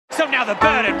So now the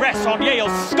burden rests on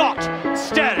Yale's Scott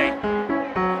Sterling.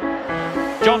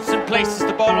 Johnson places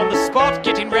the ball on the spot,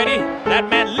 getting ready.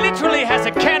 That man literally has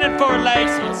a cannon for a leg.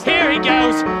 Here he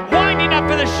goes, winding up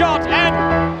for the shot, and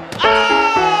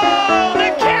oh!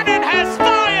 The cannon has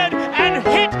fired and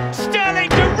hit Sterling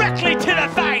directly to the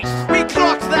face. We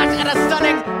clocked that at a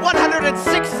stunning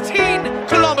 116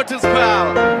 kilometers per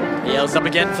hour. Yale's up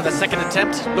again for the second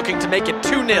attempt, looking to make it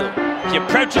 2-0. He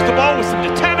approaches the ball with some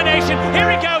determination.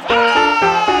 Here he goes.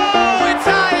 Oh! It's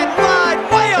high and wide,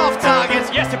 way off target.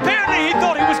 Yes, apparently he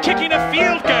thought he was kicking a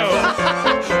field goal.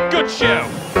 Good show.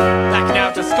 Back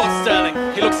now to Scott Sterling.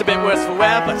 He looks a bit worse for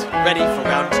wear, but ready for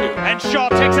round 2. And Shaw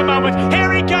takes a moment.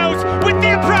 Here he goes with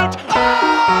the approach.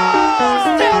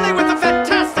 Oh! Sterling with a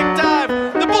fantastic dive.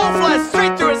 The ball flies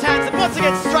straight through his hands and once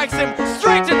again strikes him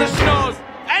straight in the schnoz.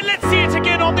 And let's see it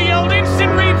again on the old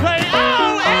instant replay.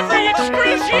 Oh, every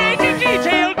excruciating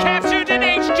detail captured in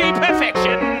HD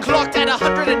perfection. Clocked at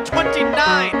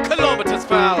 129 kilometers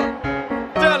per hour.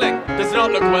 Sterling does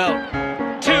not look well.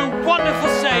 2 wonderful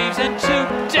saves and 2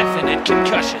 definite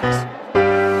concussions.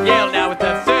 Yale now with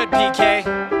their third PK.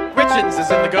 Richards is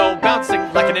in the goal, bouncing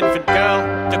like an infant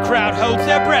girl. The crowd holds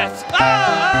their breaths.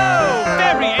 Oh,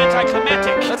 very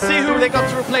anticlimactic. Let's see who they got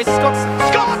to replace Scott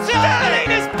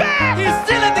Sterling is back! He's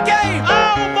still in the game!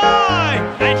 Oh my!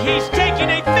 And he's taking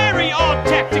a very odd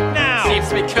tactic now. Seems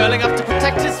to be curling up to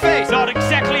protect his face. Not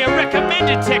exactly a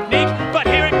recommended technique, but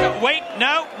here it goes. Wait,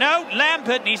 no,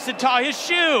 Lampert needs to tie his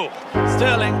shoe.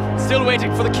 Sterling still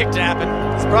waiting for the kick to happen.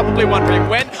 He's probably wondering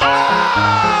when.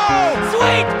 Oh!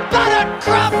 Sweet butter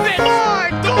crumpet!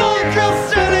 The ball drills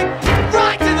Sterling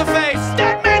right in the face.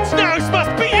 That man's nose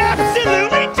must be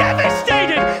absolutely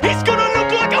devastated. He's gonna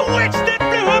look like a witch that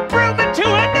blew a broom into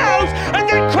her nose and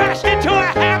then crashed into a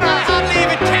hammer. I hardly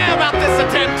even care about this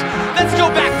attempt. Let's go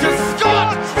back to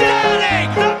Scott Sterling!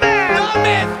 The man! The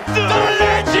myth! The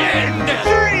legend!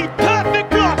 3 perfect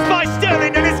blocks by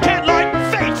Sterling and his cat-like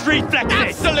face reflexes.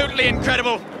 Absolutely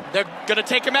incredible. They're gonna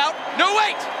take him out. No,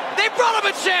 wait! They brought him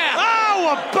a chair!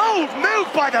 Oh, a bold move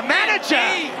by the manager!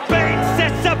 Bain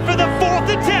sets up for the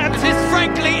 4th attempt. This,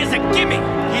 frankly, is a gimme.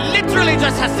 He literally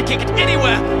just has to kick it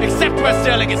anywhere except where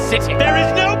Sterling is sitting. There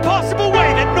is no possible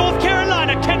way that North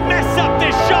Carolina can mess up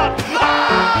this shot.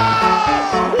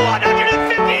 Oh!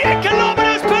 158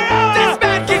 kilometers per hour! This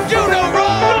man can do no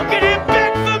wrong! Look at him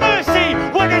beg for mercy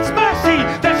when it's mercy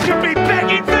that should be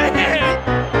begging for him.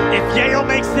 If Yale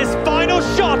makes this final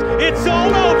shot, it's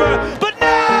all over. But no!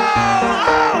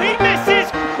 Oh, he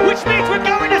misses, which means we're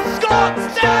going to Scott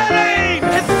Sterling!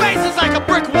 His face is like a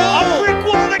brick wall! A brick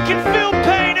wall that can feel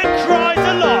pain and cries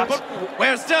a lot. But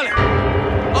where's Sterling?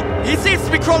 Oh, he seems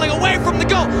to be crawling away from the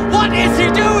goal. What is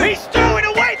he doing?